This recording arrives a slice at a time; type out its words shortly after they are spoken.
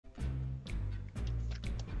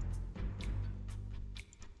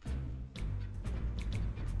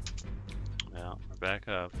back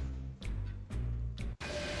up.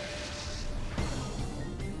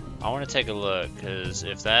 I want to take a look, because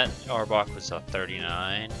if that Arbok was a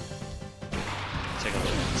 39, take a look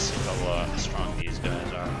and see how strong these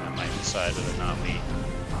guys are. I might decide whether or not we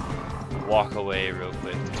walk away real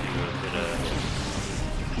quick to do a bit of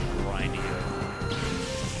grinding.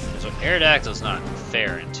 So Aerodactyl's not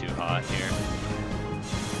faring too hot here.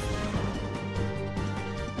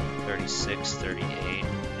 36, 38.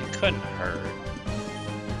 It couldn't hurt.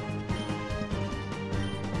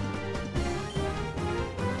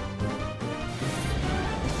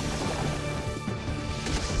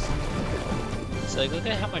 It's like, look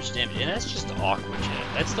at how much damage, and that's just the Aqua Jet.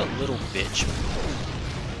 That's the little bitch.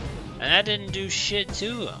 And that didn't do shit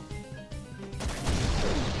to him.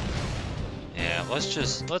 Yeah,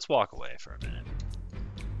 let's walk away for a minute.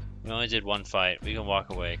 We only did one fight. We can walk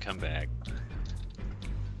away, come back.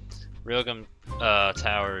 Railgun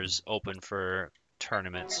Tower's open for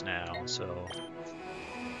tournaments now, so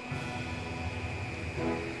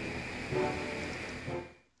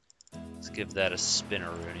let's give that a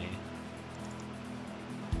spinneroonie.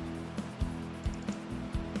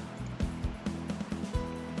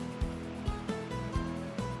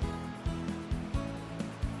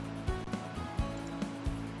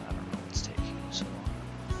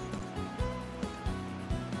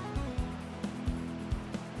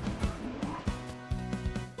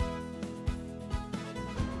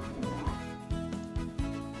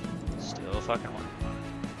 Fucking working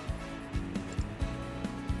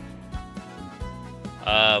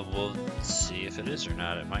on it. We'll see if it is or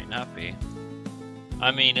not. It might not be.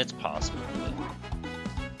 I mean, it's possible, but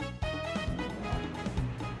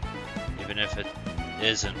even if it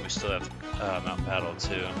isn't, we still have Mount Paddle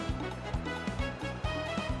too.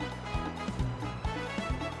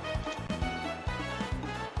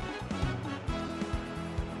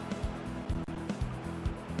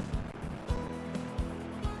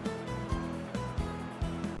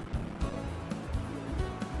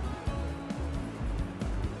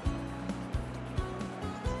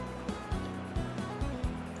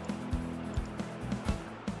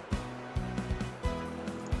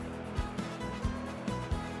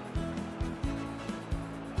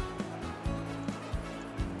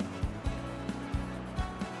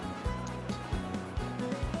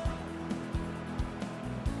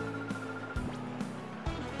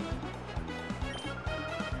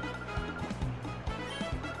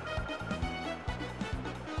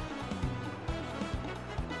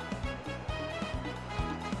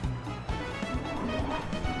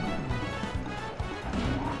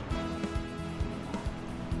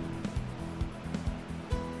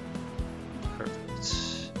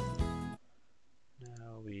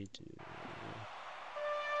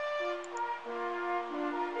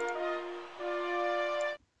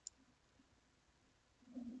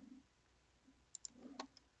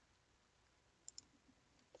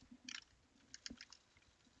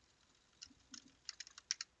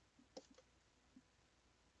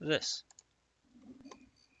 This.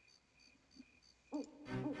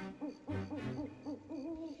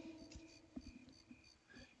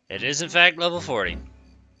 It is in fact level 40.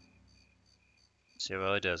 See how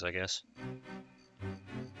well it does, I guess.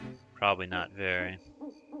 Probably not very.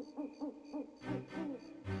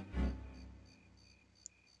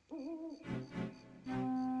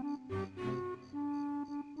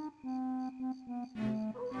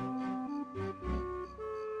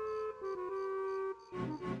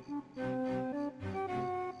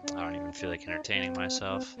 I don't even feel like entertaining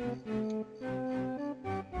myself.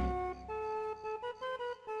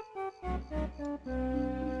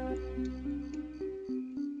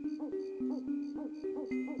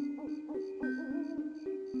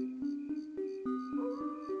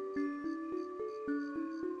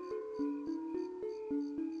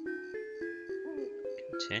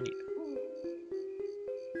 Continue.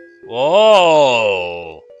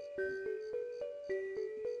 Whoa!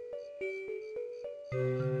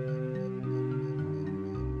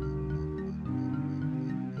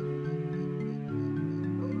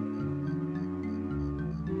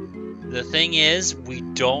 The thing is, we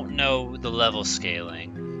don't know the level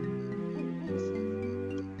scaling.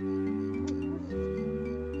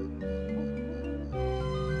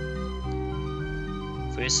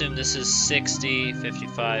 If we assume this is 60,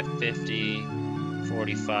 55, 50,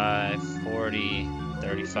 45, 40,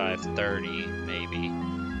 35, 30, maybe.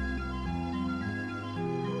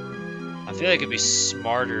 I feel like it'd be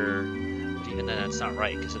smarter, even though that's not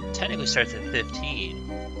right, because it technically starts at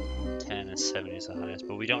 15. 10 and 70 is the highest,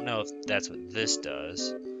 but we don't know if that's what this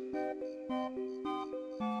does.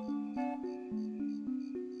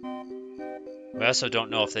 We also don't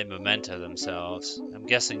know if they memento themselves. I'm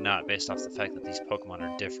guessing not, based off the fact that these Pokemon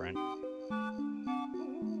are different.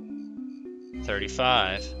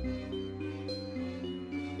 35.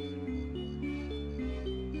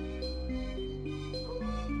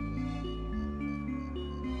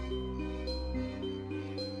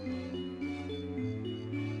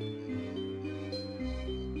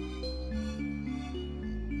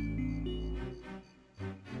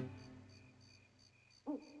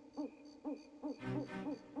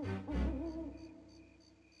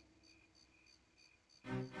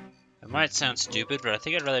 It might sound stupid, but I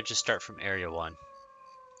think I'd rather just start from Area 1.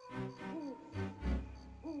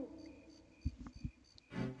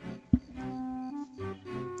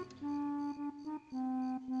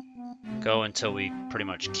 Go until we pretty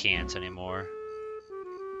much can't anymore.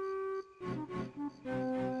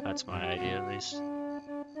 That's my idea, at least.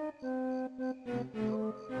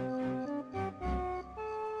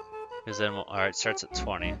 Because then, alright, it starts at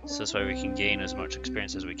 20. So this way we can gain as much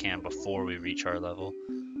experience as we can before we reach our level.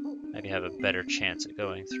 Maybe have a better chance at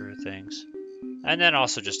going through things. And then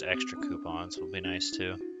also just extra coupons will be nice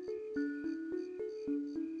too.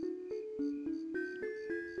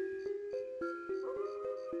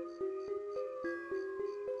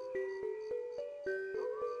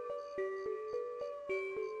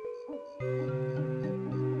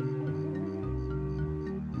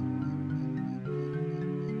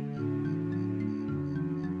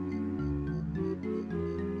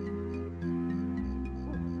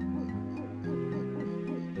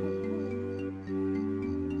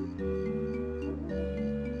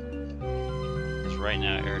 Right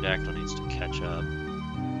now, Aerodactyl needs to catch up.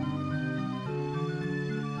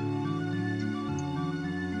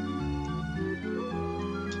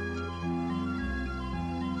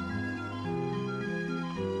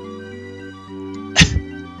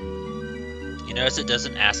 You notice it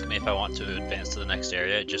doesn't ask me if I want to advance to the next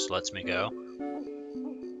area, it just lets me go.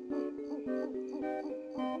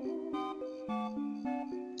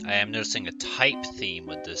 I am noticing a type theme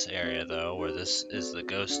with this area though, where this is the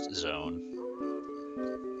ghost zone.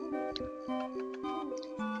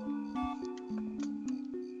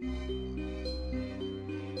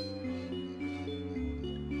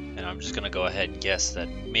 I'm just gonna go ahead and guess that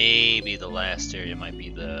maybe the last area might be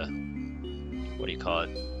the, what do you call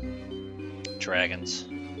it, dragons.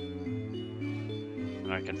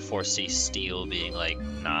 I can foresee steel being like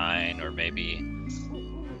 9, or maybe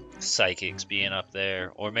psychics being up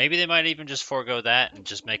there, or maybe they might even just forego that and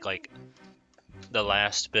just make like the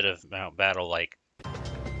last bit of Mount Battle like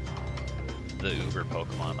the Uber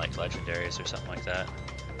Pokemon, like legendaries or something like that.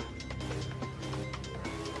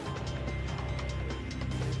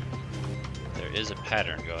 There is a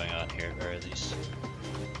pattern going on here, at very least.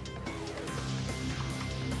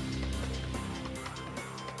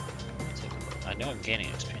 I know I'm gaining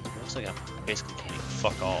experience, but it looks like I'm basically gaining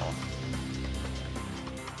fuck all.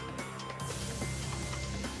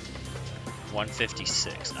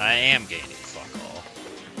 156. I am gaining fuck all.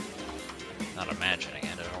 Not imagining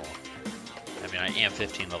it at all. I mean, I am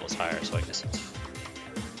 15 levels higher, so I guess it's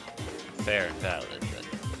fair and valid, but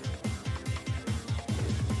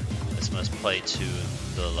this must play to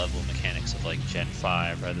the level mechanics of like Gen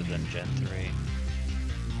 5 rather than Gen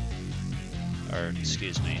 3. Or,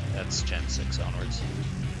 excuse me, that's Gen 6 onwards.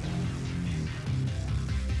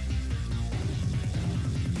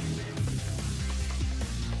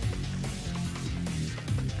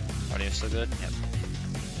 Audio still good? Yep.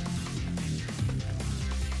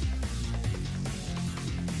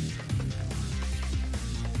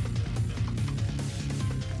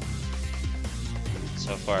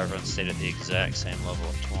 So far, everyone stayed at the exact same level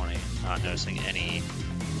of 20. Not noticing anyone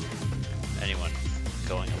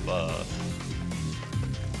going above.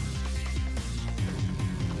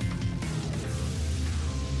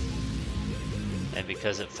 And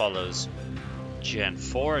because it follows Gen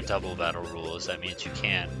 4 double battle rules, that means you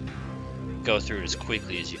can't go through it as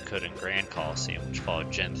quickly as you could in Grand Coliseum, which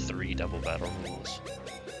followed Gen 3 double battle rules.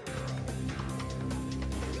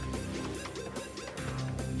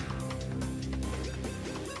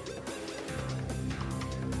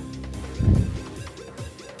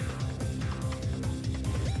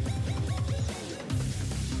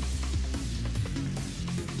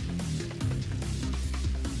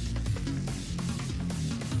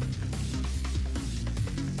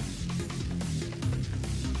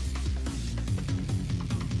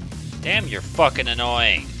 Damn, you're fucking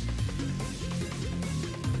annoying.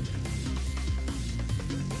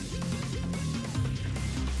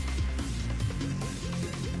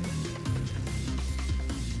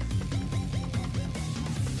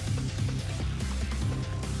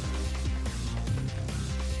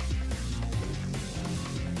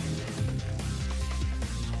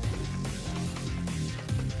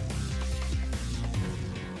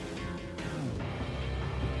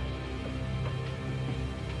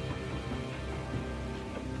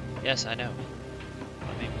 Yes, I know.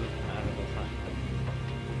 Let me move him out of the front.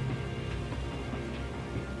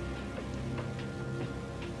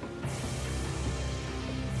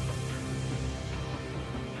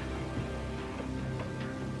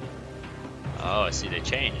 Oh, I see they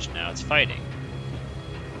changed. Now it's fighting.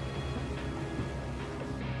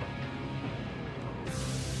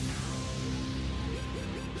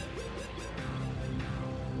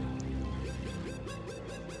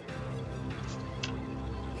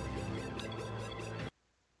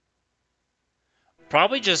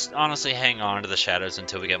 Probably just honestly hang on to the shadows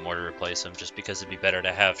until we get more to replace them, just because it'd be better to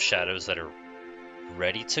have shadows that are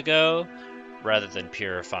ready to go rather than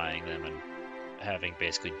purifying them and having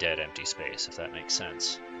basically dead empty space, if that makes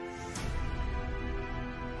sense.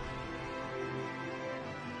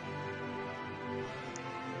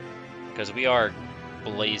 Because we are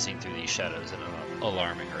blazing through these shadows at an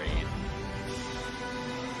alarming rate.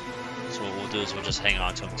 So what we'll do is we'll just hang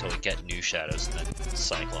on to them until we get new shadows and then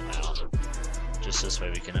cycle them out. Just this way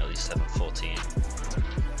we can at least have a full team.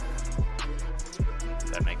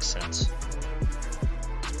 That makes sense.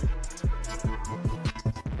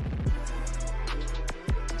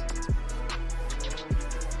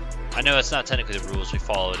 I know it's not technically the rules we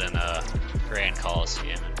followed in Grand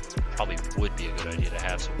Coliseum, and probably would be a good idea to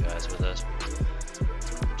have some guys with us.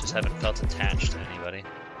 Just haven't felt attached to anybody.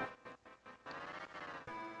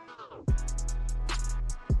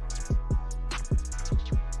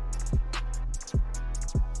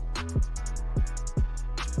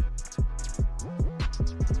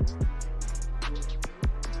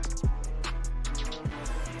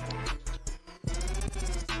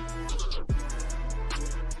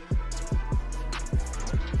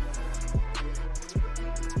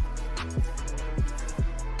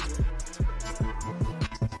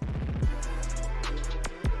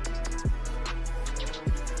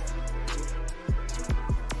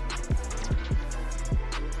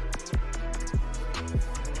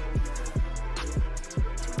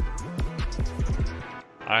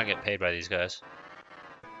 I don't get paid by these guys.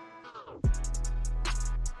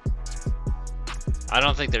 I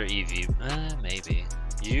don't think they're EV. Maybe.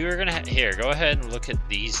 You're gonna here. Go ahead and look at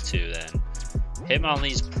these two then. Him on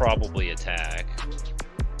these probably attack.